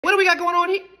What do we got going on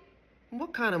here?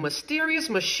 What kind of mysterious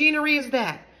machinery is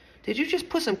that? Did you just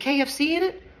put some KFC in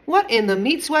it? What in the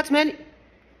meat sweats menu?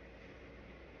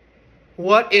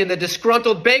 What in the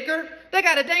disgruntled baker? They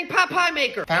got a dang pot pie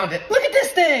maker. Found it. Look at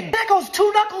this thing. That goes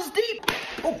 2 knuckles deep.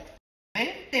 Oh,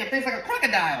 man, damn thing's like a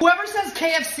crocodile. Whoever says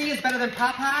KFC is better than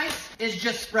Popeyes is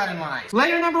just spreading lies.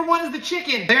 Layer number 1 is the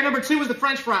chicken. Layer number 2 is the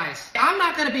French fries. I'm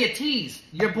not gonna be a tease.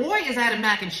 Your boy is adding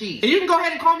mac and cheese. And you can go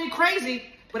ahead and call me crazy,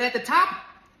 but at the top,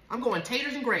 I'm going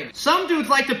taters and gravy. Some dudes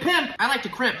like to pimp, I like to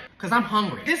crimp, because I'm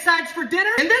hungry. This side's for dinner,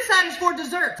 and this side is for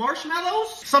dessert.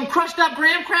 Marshmallows, some crushed up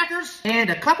graham crackers, and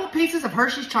a couple pieces of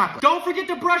Hershey's chocolate. Don't forget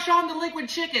to brush on the liquid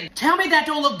chicken. Tell me that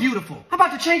don't look beautiful. I'm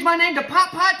about to change my name to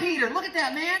Pot Pie Peter. Look at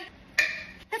that, man.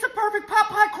 It's a perfect pot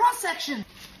pie cross-section.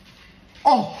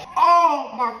 Oh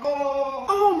my God.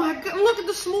 Oh my God, look at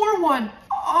the s'more one.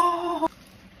 Oh.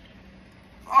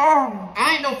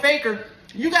 I ain't no faker.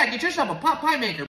 You gotta get yourself a pot pie maker.